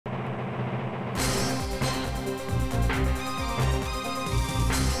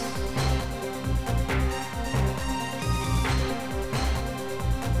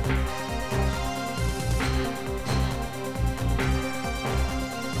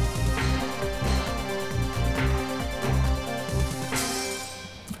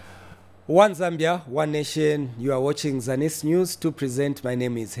One Zambia, one nation. You are watching Zanis News. To present, my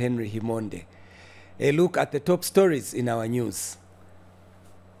name is Henry Himonde. A look at the top stories in our news.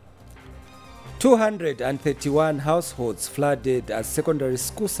 231 households flooded as secondary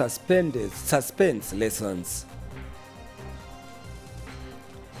school suspends lessons.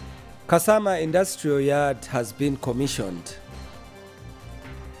 Kasama Industrial Yard has been commissioned.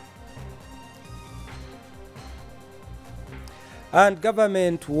 And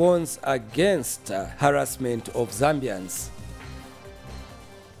government warns against harassment of Zambians.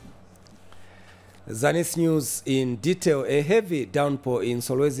 Zanis News in detail. A heavy downpour in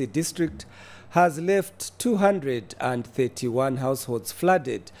Solwezi district has left 231 households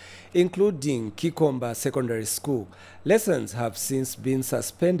flooded, including Kikomba Secondary School. Lessons have since been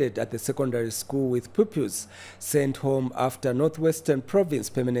suspended at the secondary school, with pupils sent home after Northwestern Province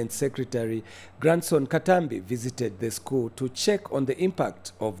Permanent Secretary Grandson Katambi visited the school to check on the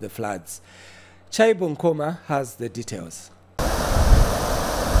impact of the floods. Chaibu Nkoma has the details.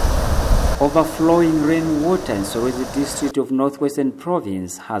 Overflowing rainwater in Solwezi district of Northwestern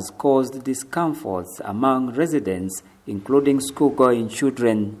Province has caused discomforts among residents, including school-going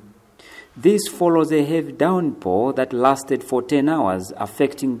children. This follows a heavy downpour that lasted for 10 hours,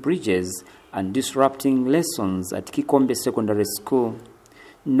 affecting bridges and disrupting lessons at Kikombe Secondary School.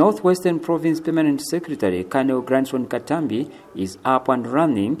 Northwestern Province Permanent Secretary Colonel Grandson Katambi is up and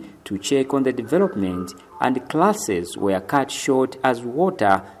running to check on the development, and classes were cut short as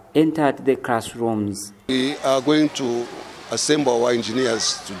water entered the classrooms. We are going to assemble our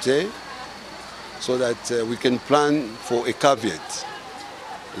engineers today so that we can plan for a caveat,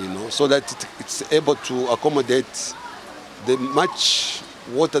 so that it's able to accommodate the much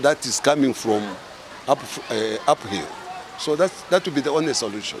water that is coming from uphill. So that will be the only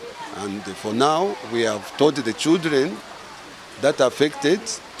solution. And for now, we have told the children that are affected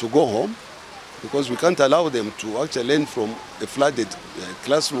to go home, because we can't allow them to actually learn from a flooded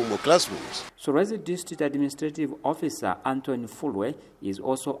classroom or classrooms. Solwezi District Administrative Officer Anthony Fulwe is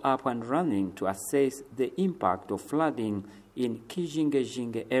also up and running to assess the impact of flooding in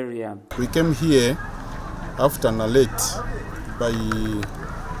Kijinge area. We came here after an alert by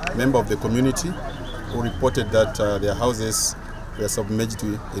a member of the community who reported that their houses were submerged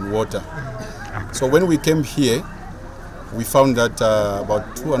in water. So when we came here, we found that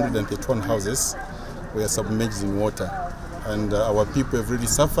about 231 houses were submerged in water, and our people have really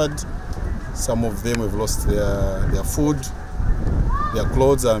suffered. Some of them have lost their food, their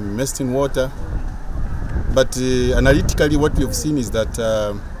clothes are immersed in water. But analytically, what we have seen is that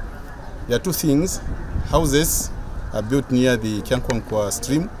there are two things. Houses are built near the Kyankwankwa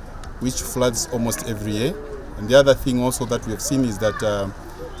stream, which floods almost every year. And the other thing also that we have seen is that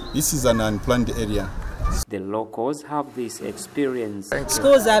this is an unplanned area. The locals have this experience.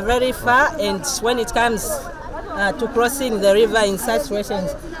 Schools are very far, and when it comes to crossing the river in such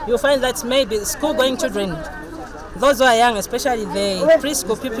situations, you find that maybe school-going children, those who are young, especially the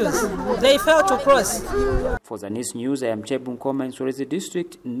preschool pupils, they fail to cross. For Zanis News, I am Chaibu Nkoma in Solwezi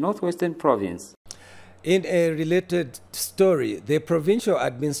District, Northwestern Province. In a related story, the provincial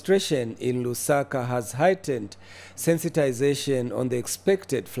administration in Lusaka has heightened sensitization on the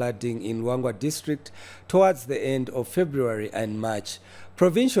expected flooding in Luangwa district towards the end of February and March.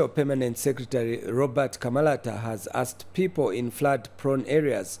 Provincial Permanent Secretary Robert Kamalata has asked people in flood-prone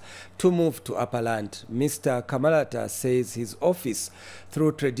areas to move to upperland. Mr. Kamalata says his office,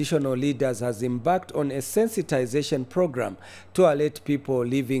 through traditional leaders, has embarked on a sensitization program to alert people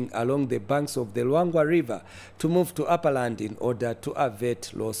living along the banks of the Luangwa River to move to upperland in order to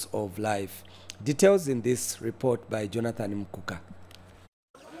avert loss of life. Details in this report by Jonathan Mkuka.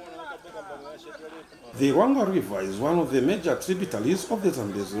 The Luangwa River is one of the major tributaries of the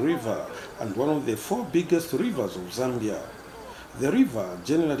Zambezi River and one of the 4 biggest rivers of Zambia. The river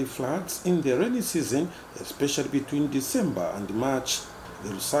generally floods in the rainy season, especially between December and March. The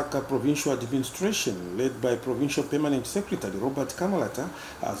Lusaka Provincial Administration, led by Provincial Permanent Secretary Robert Kamalata,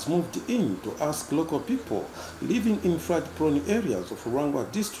 has moved in to ask local people living in flood-prone areas of Luangwa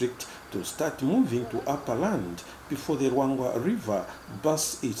district to start moving to upperland before the Luangwa River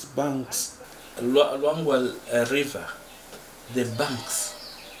bursts its banks. Luangwa River, the banks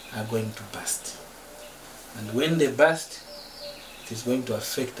are going to burst. And when they burst, it is going to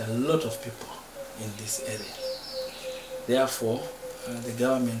affect a lot of people in this area. Therefore, the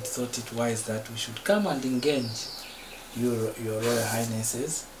government thought it wise that we should come and engage your Royal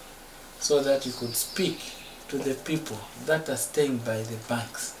Highnesses so that you could speak to the people that are staying by the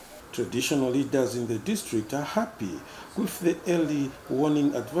banks. Traditional leaders in the district are happy with the early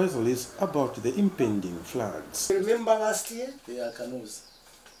warning advisories about the impending floods. Remember last year? Yeah, canoes.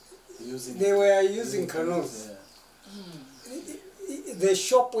 They were using canoes. The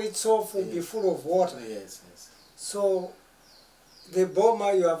shop itself will be full of water. So the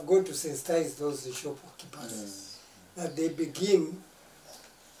bomber, you have got to sensitize those shop occupiers that they begin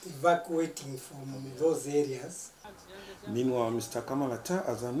evacuating from those areas. Meanwhile, Mr. Kamalata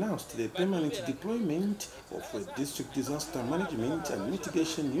has announced the permanent deployment of a District Disaster Management and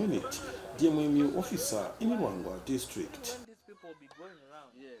Mitigation Unit, DMMU officer in Ruangwa District.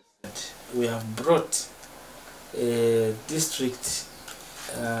 We have brought a District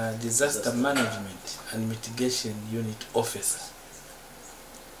Disaster Management and Mitigation Unit officer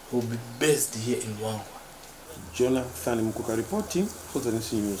who will be based here in Ruangwa. Jonathan Mukuka reporting for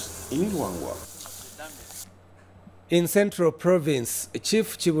Zanis News in Ruangwa. In Central Province,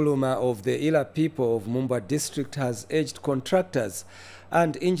 Chief Chibuluma of the Ila people of Mumba District has urged contractors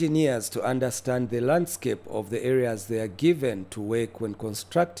and engineers to understand the landscape of the areas they are given to work when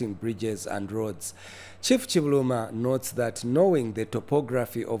constructing bridges and roads. Chief Chibuluma notes that knowing the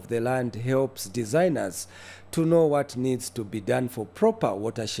topography of the land helps designers to know what needs to be done for proper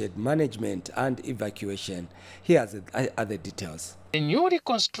watershed management and evacuation. Here are the details. The newly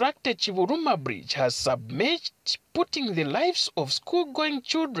constructed Chibuluma Bridge has submerged, putting the lives of school-going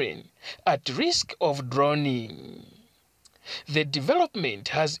children at risk of drowning. The development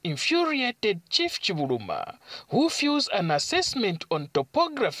has infuriated Chief Chibuluma, who feels an assessment on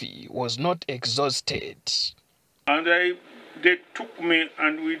topography was not exhausted. And they took me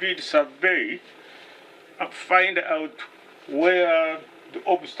and we did survey and find out where the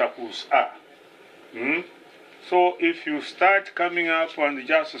obstacles are. So if you start coming up and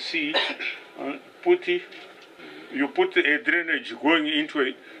just see, you put a drainage going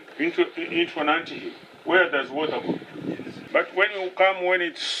into an anthill, where does water go? But when you come, when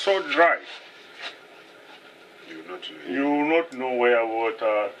it's so dry, you will not know where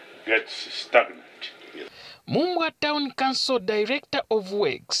water gets stagnant. Mumba Town Council Director of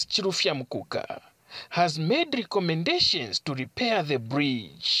Works, Chirufya Mukuka, has made recommendations to repair the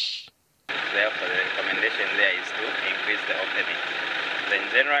bridge. Therefore, the recommendation there is to increase the opening. Then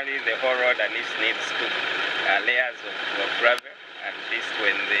generally, the whole road at least needs 2 layers of gravel, at least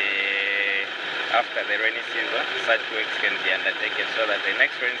when after the rainy season, such works can be undertaken so that the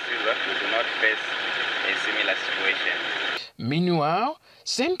next rainy season we do not face a similar situation. Meanwhile,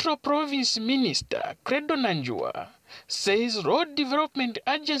 Central Province Minister Credo Nanjua says Road Development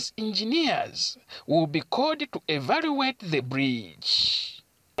Agency engineers will be called to evaluate the bridge.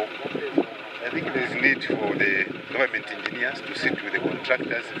 I think there is need for the government engineers to sit with the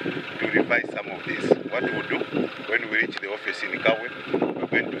contractors to revise some of this. What we'll do when we reach the office in Kawe, we're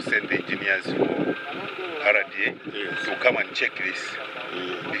going to send the engineers for RDA to come and check this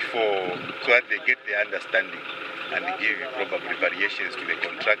before, so that they get the understanding and give probably variations to the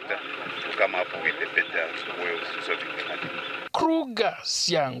contractor to come up with a better way of solving the matter. Kruger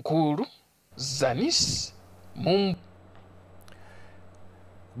Siankuru, Zanis, Mumba.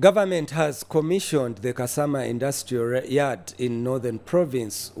 Government has commissioned the Kasama Industrial Yard in Northern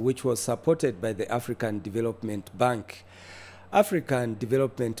Province, which was supported by the African Development Bank. African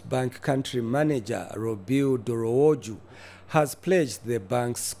Development Bank Country Manager Robiu Dorowoju has pledged the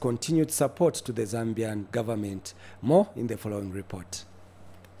bank's continued support to the Zambian government. More in the following report.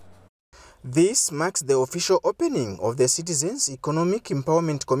 This marks the official opening of the Citizens Economic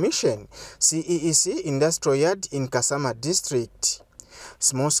Empowerment Commission (CEEC) Industrial Yard in Kasama District.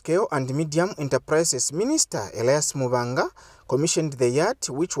 Small-Scale and Medium Enterprises Minister Elias Mubanga commissioned the yard,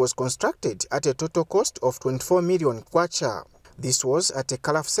 which was constructed at a total cost of 24 million kwacha. This was at a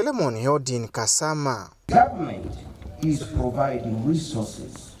Kalaf ceremony held in Kasama. Government is providing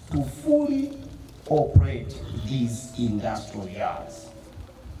resources to fully operate these industrial yards.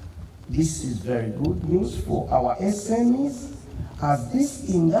 This is very good news for our SMEs, as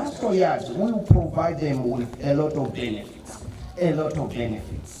these industrial yards will provide them with a lot of benefits.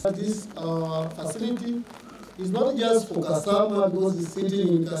 This facility is not just for Kasama because it's sitting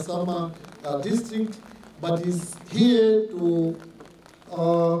in Kasama district, but is here to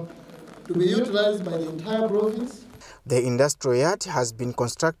be utilized by the entire province. The industrial yard has been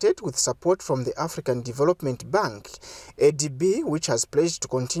constructed with support from the African Development Bank, ADB, which has pledged to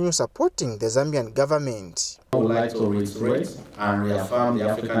continue supporting the Zambian government. I would like to reiterate and reaffirm the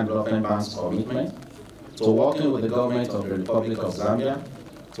African Development Bank's commitment to working with the government of the Republic of Zambia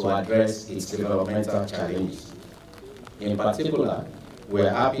to address its developmental challenges. In particular, we are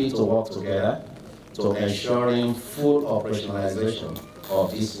happy to work together to ensuring full operationalization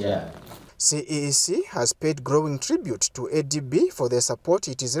of this yard. CEEC has paid growing tribute to ADB for the support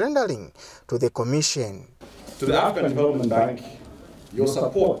it is rendering to the Commission. To the African Development Bank, your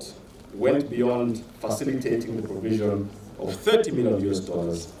support went beyond facilitating the provision of $30 million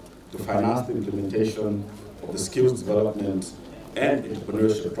to finance the implementation of the skills development and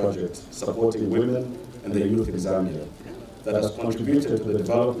entrepreneurship project supporting women and the youth in Zambia that has contributed to the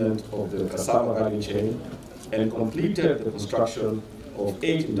development of the cassava value chain and completed the construction of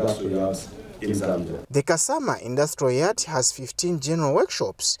 8 industrial yards in Zambia. The Kasama Industrial Yard has 15 general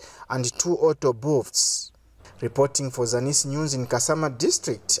workshops and 2 auto booths. Reporting for Zanis News in Kasama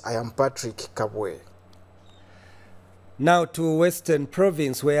District, I am Patrick Kabwe. Now to Western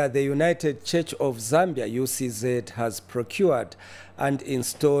Province, where the United Church of Zambia, UCZ, has procured and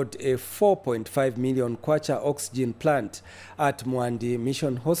installed a 4.5 million kwacha oxygen plant at Mwandi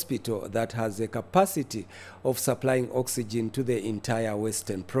Mission Hospital that has a capacity of supplying oxygen to the entire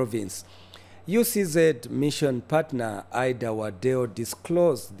Western Province. UCZ mission partner Ida Wadeo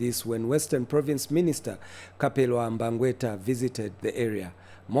disclosed this when Western Province Minister Kapelwa Mbangweta visited the area.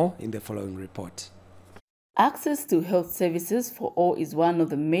 More in the following report. Access to health services for all is one of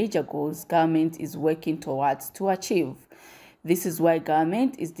the major goals government is working towards to achieve. This is why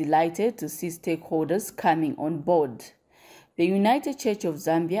government is delighted to see stakeholders coming on board. The United Church of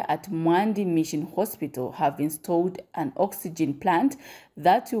Zambia at Mwandi Mission Hospital have installed an oxygen plant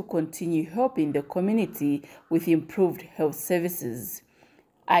that will continue helping the community with improved health services.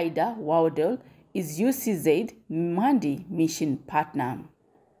 Ida Waldel is UCZ Mwandi Mission partner.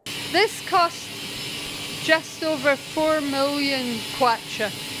 This cost just over 4 million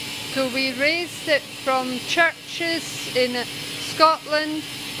kwacha. So we raised it from churches in Scotland,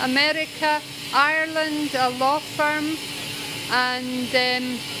 America, Ireland, a law firm, and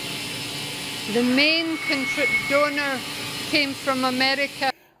the main donor came from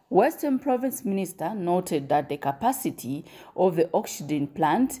America. Western Province Minister noted that the capacity of the oxygen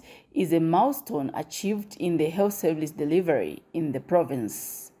plant is a milestone achieved in the health service delivery in the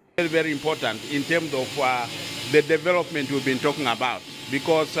province. Very, very important in terms of the development we've been talking about,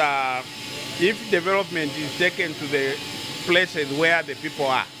 because if development is taken to the places where the people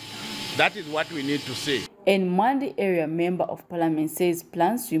are, that is what we need to see. And Mwandi area member of parliament says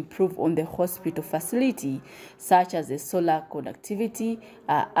plans to improve on the hospital facility, such as the solar connectivity,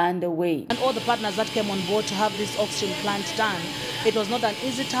 are underway. And all the partners that came on board to have this oxygen plant done, it was not an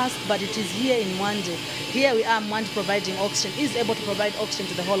easy task, but it is here in Mwandi. Here we are, Mwandi providing oxygen, is able to provide oxygen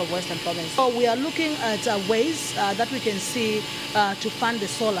to the whole of Western Province. So we are looking at ways that we can see to fund the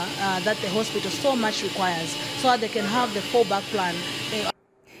solar that the hospital so much requires, so that they can have the fallback plan.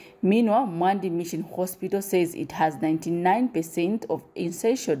 Meanwhile, Mwandi Mission Hospital says it has 99% of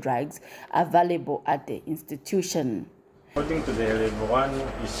essential drugs available at the institution. According to the level 1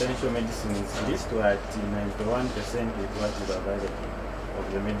 essential medicines list, at 91% is what is available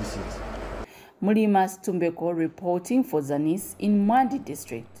of the medicines. Mulima Stumbeko reporting for Zanis in Mwandi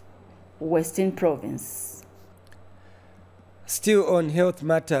District, Western Province. Still on health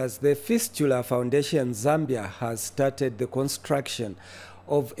matters, the Fistula Foundation Zambia has started the construction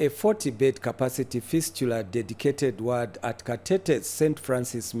of a 40-bed capacity fistula dedicated ward at Katete's St.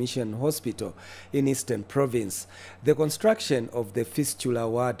 Francis Mission Hospital in Eastern Province. The construction of the fistula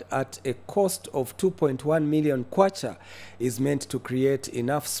ward at a cost of 2.1 million kwacha is meant to create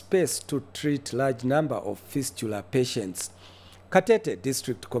enough space to treat large number of fistula patients. Katete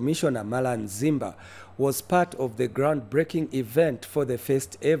District Commissioner Malan Zimba was part of the groundbreaking event for the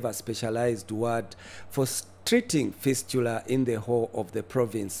first ever specialized ward for treating fistula in the whole of the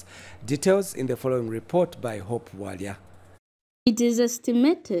province. Details in the following report by Hope Walia. It is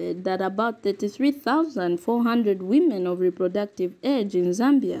estimated that about 33,400 women of reproductive age in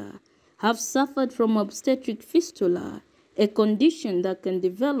Zambia have suffered from obstetric fistula, a condition that can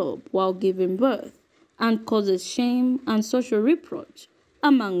develop while giving birth and causes shame and social reproach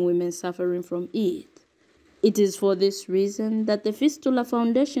among women suffering from it. It is for this reason that the Fistula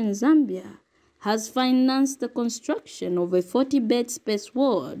Foundation Zambia has financed the construction of a 40-bed space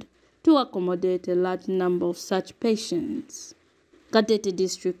ward to accommodate a large number of such patients. Katete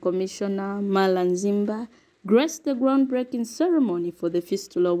District Commissioner Malan Zimba graced the groundbreaking ceremony for the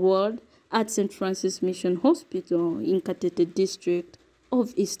Fistula ward at St. Francis Mission Hospital in Katete District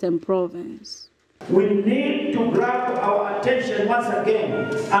of Eastern Province. We need to grab our attention once again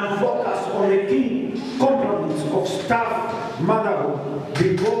and focus on the key components of staff motherhood,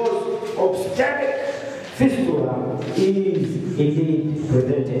 because obstetric fistula is indeed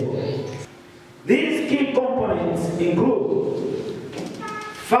preventable. These key components include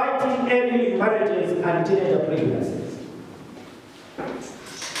fighting early marriages and teenager pregnancies,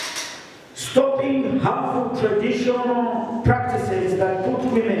 stopping harmful traditional practices that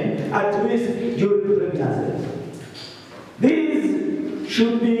put women at risk during pregnancy. These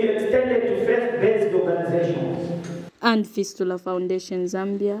should be extended to faith-based organizations. And Fistula Foundation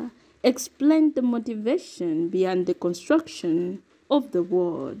Zambia explained the motivation behind the construction of the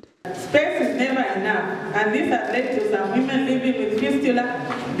ward. Space is never enough, and this has led to some women living with fistula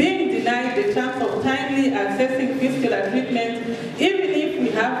being denied the chance of timely accessing fistula treatment, even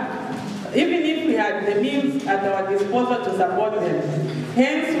if we had the means at our disposal to support them.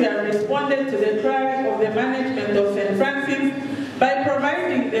 Hence, we have responded to the cry of the management of St. Francis by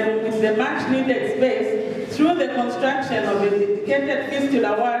providing them with the much-needed space through the construction of a dedicated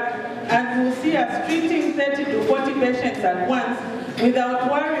fistula ward, and will see us treating 30 to 40 patients at once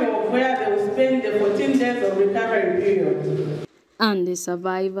without worry of where they will spend the 14 days of recovery period. And the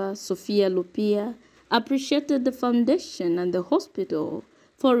survivor, Sophia Lupia, appreciated the foundation and the hospital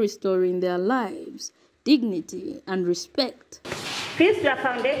for restoring their lives, dignity, and respect. Fistula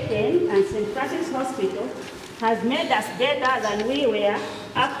Foundation and St. Francis Hospital has made us better than we were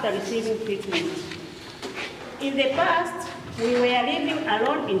after receiving treatment. In the past, we were living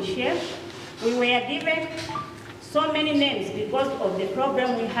alone in shame. We were given so many names because of the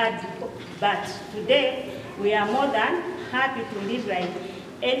problem we had, but today we are more than happy to live like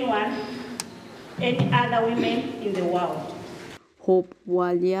any other women in the world. Hope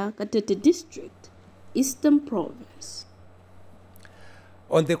Walia, Katete District, Eastern Province.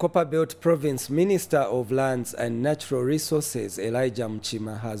 On the Copperbelt Province, Minister of Lands and Natural Resources Elijah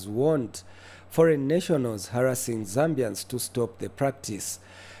Mchima has warned foreign nationals harassing Zambians to stop the practice.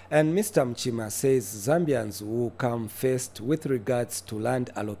 And Mr. Mchima says Zambians will come first with regards to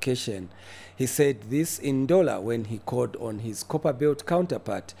land allocation. He said this in Ndola when he called on his Copperbelt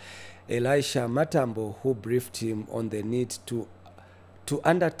counterpart, Elisha Matambo, who briefed him on the need to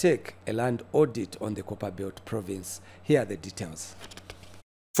undertake a land audit on the Copperbelt Province. Here are the details.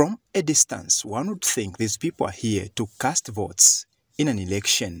 From a distance, one would think these people are here to cast votes in an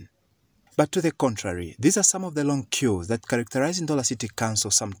election. But to the contrary, these are some of the long queues that characterize Ndola City Council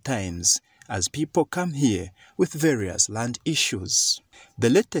sometimes as people come here with various land issues. The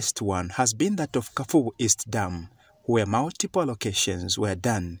latest one has been that of Kafubu East Dam, where multiple allocations were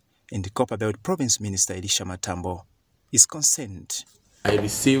done, and the Copperbelt Province Minister Elisha Matambo is concerned. I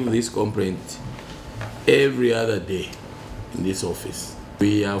receive this complaint every other day in this office.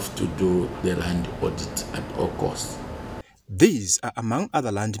 We have to do the land audit at all costs. These are among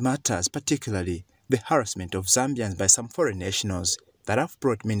other land matters, particularly the harassment of Zambians by some foreign nationals that have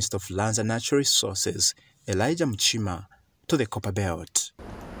brought Minister of Lands and Natural Resources Elijah Mchima to the Copperbelt.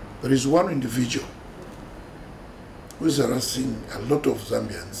 There is one individual who is harassing a lot of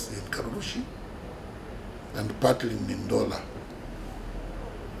Zambians in Karushi and partly in Ndola.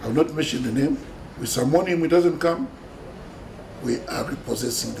 I will not mention the name. We summon him, he doesn't come. We are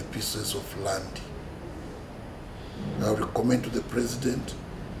repossessing the pieces of land. I recommend to the President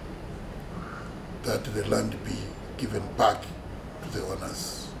that the land be given back to the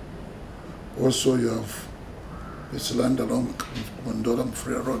owners. Also, you have this land along Mondola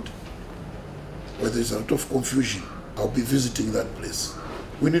Freer Road, where there is a lot of confusion. I'll be visiting that place.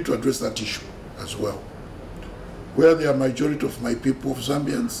 We need to address that issue as well. Where the majority of my people, of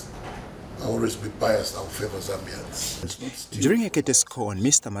Zambians, I always be biased, I'll favor Zambians. During Ekete's call on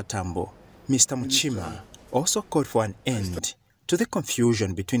Mr. Matambo, Mr. Mchima also called for an end to the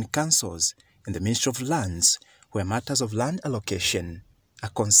confusion between councils and the Ministry of Lands, where matters of land allocation are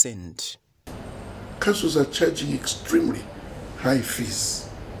concerned. Councils are charging extremely high fees.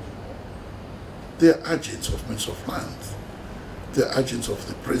 They are agents of Ministry of Lands. They are agents of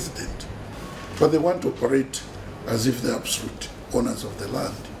the President. But they want to operate as if they're absolute owners of the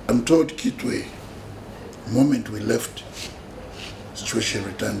land. I'm told Kitwe, the moment we left, the situation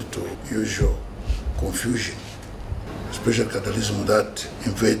returned to usual confusion, especially capitalism that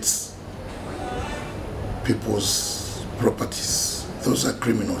invades people's properties. Those are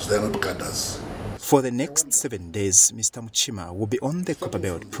criminals, they're not cadres. For the next 7 days, Mr. Mchima will be on the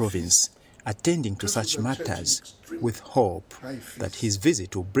Copperbelt Province, attending to such matters with hope that his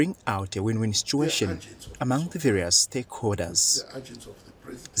visit will bring out a win-win situation among the various stakeholders.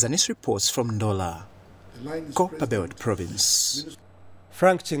 Zanis reports from Ndola, Copperbelt Province.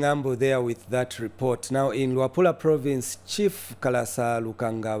 Frank Chingambu there with that report. Now in Luapula Province, Chief Kalasa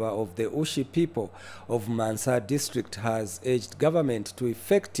Lukangaba of the Ushi people of Mansa district has urged government to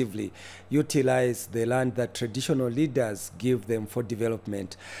effectively utilize the land that traditional leaders give them for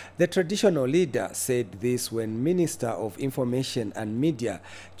development. The traditional leader said this when Minister of Information and Media,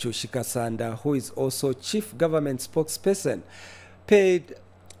 Chushika Sanda, who is also Chief Government Spokesperson,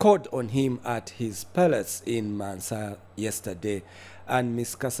 called on him at his palace in Mansa yesterday. and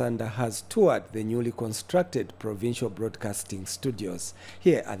Ms. Kasanda has toured the newly constructed provincial broadcasting studios.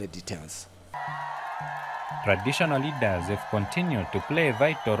 Here are the details. Traditional leaders have continued to play a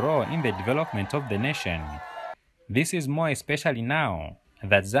vital role in the development of the nation. This is more especially now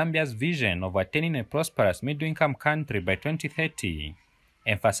that Zambia's vision of attaining a prosperous middle-income country by 2030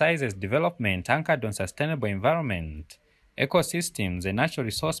 emphasizes development anchored on sustainable environment, ecosystems, and natural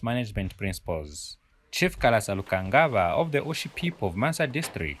resource management principles. Chief Kalasa Lukangava of the Oshi people of Mansa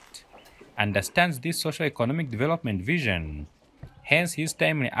district understands this socio-economic development vision, hence his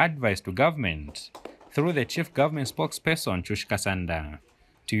timely advice to government through the chief government spokesperson Chush Kasanda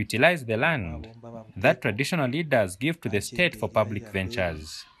to utilize the land that traditional leaders give to the state for public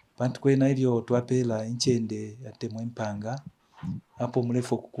ventures. Pantukwena ilio twapela inchende yatemwe mpanga hapo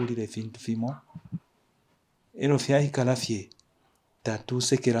mrefu kukulile fintu fimo ero fyahikalafye tatu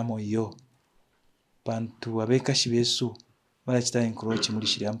sekeramo iyo pantu abeka shibesu balachita encroach muri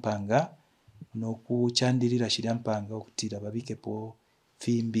shirya mpanga nokuchandirira shirya mpanga okutira babikepo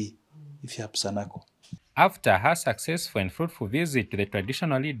fimbi ifyapusanako. After her successful and fruitful visit to the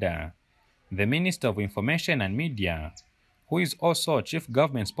traditional leader, the Minister of Information and Media, who is also Chief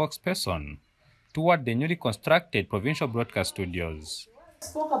Government Spokesperson, toured the newly constructed provincial broadcast studios.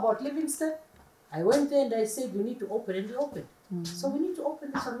 Spoke about Livingston. I went there and I said, we need to open, and we opened. So we need to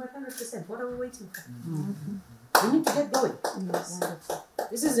open this on 100%. What are we waiting for? We need to get going.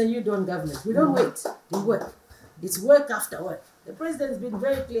 This is a new dawn government. We don't wait, we work. It's work after work. The president has been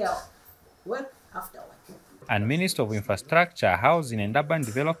very clear. Work after work. And Minister of Infrastructure, Housing and Urban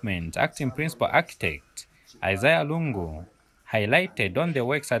Development, Acting Principal Architect Isaiah Lungu, highlighted on the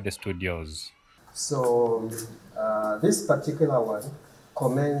works at the studios. So this particular one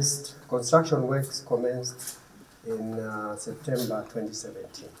construction works commenced in September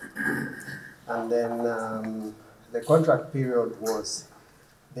 2017. And then the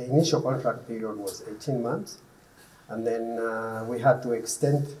initial contract period was 18 months. And then we had to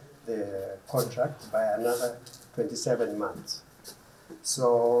extend the contract by another 27 months.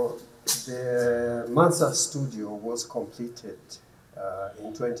 So the Mansa studio was completed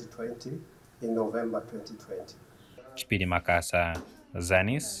in 2020, in November 2020. Chipiri Makasa,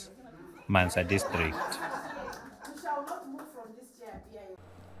 Zanis, Mansa District.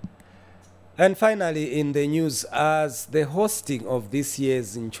 And finally, in the news, as the hosting of this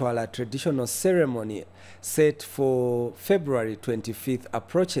year's Nchwala traditional ceremony set for February 25th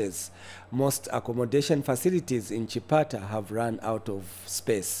approaches, most accommodation facilities in Chipata have run out of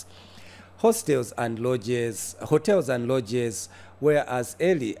space. Hotels and lodges were as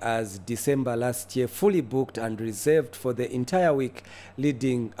early as December last year fully booked and reserved for the entire week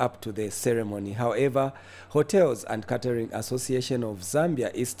leading up to the ceremony. However, Hotels and Catering Association of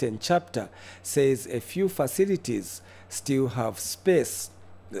Zambia Eastern Chapter says a few facilities still have space,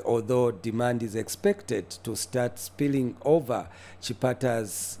 although demand is expected to start spilling over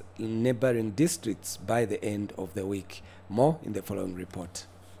Chipata's neighboring districts by the end of the week. More in the following report.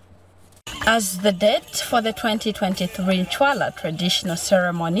 As the date for the 2023 Nchwala traditional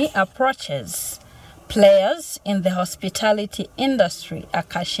ceremony approaches, players in the hospitality industry are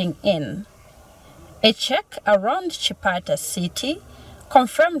cashing in. A check around Chipata City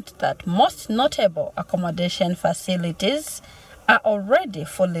confirmed that most notable accommodation facilities are already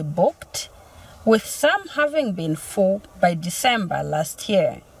fully booked, with some having been full by December last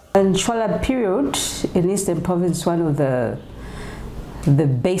year. The Nchwala period in Eastern Province is one of the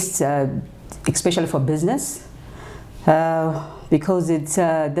best, especially for business, because it's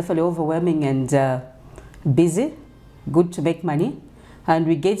definitely overwhelming and busy, good to make money, and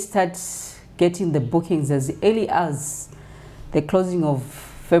we start getting the bookings as early as the closing of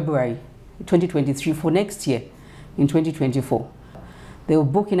February 2023 for next year in 2024. They will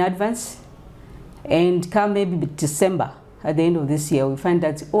book in advance, and come maybe December at the end of this year, we find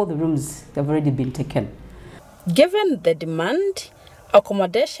that all the rooms have already been taken. Given the demand,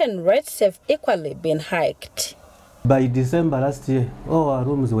 accommodation rates have equally been hiked. By December last year, all our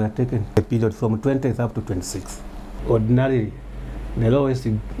rooms were taken. The period from 20th up to 26th. Ordinarily, the lowest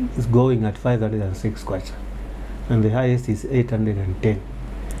is going at 506 kwacha, and the highest is 810.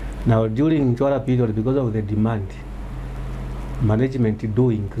 Now, during Nchwala period, because of the demand, management do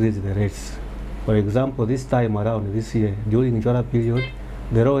increase the rates. For example, this time around this year, during Nchwala period,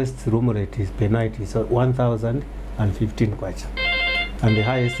 the lowest room rate is per night is 1,015 kwacha, and the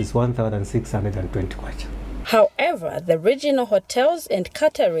highest is 1,620 kwacha. However, the Regional Hotels and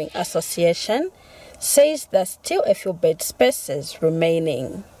Catering Association says there's still a few bed spaces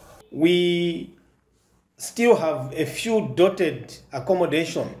remaining. We still have a few dotted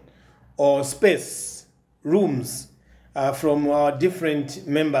accommodation or space rooms from our different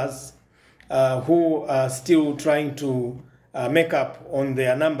members who are still trying to make up on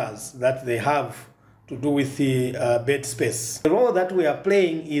their numbers that they have to do with the bed space. The role that we are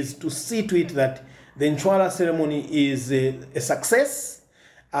playing is to see to it that the Nchwala ceremony is a success,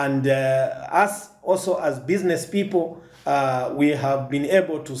 and us also as business people, we have been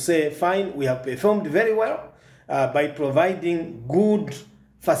able to say, fine, we have performed very well by providing good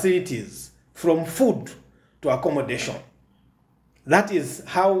facilities from food to accommodation. That is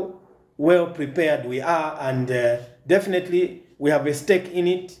how well prepared we are, and definitely we have a stake in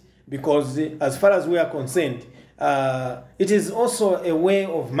it, because as far as we are concerned, it is also a way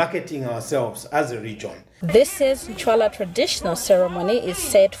of marketing ourselves as a region. This year's Nchwala traditional ceremony is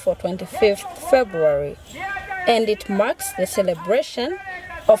set for 25th February, and it marks the celebration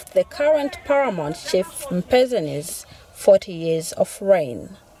of the current paramount chief Mpezani's 40 years of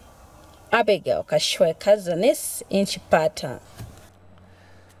reign. Abigail Kashweka, Zanis in Chipata.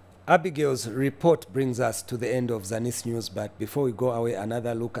 Abigail's report brings us to the end of Zanis News, but before we go away,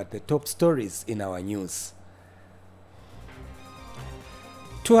 another look at the top stories in our news.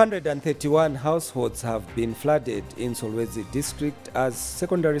 231 households have been flooded in Solwezi district as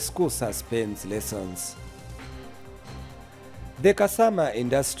secondary school suspends lessons. The Kasama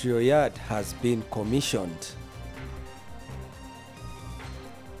Industrial Yard has been commissioned.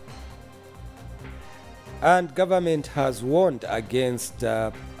 And government has warned against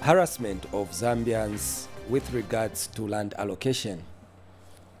harassment of Zambians with regards to land allocation.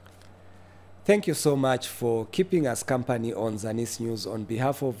 Thank you so much for keeping us company on Zanis News. On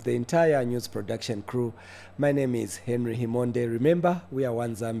behalf of the entire news production crew, my name is Henry Himonde. Remember, we are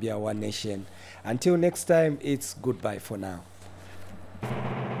one Zambia, one nation. Until next time, it's goodbye for now.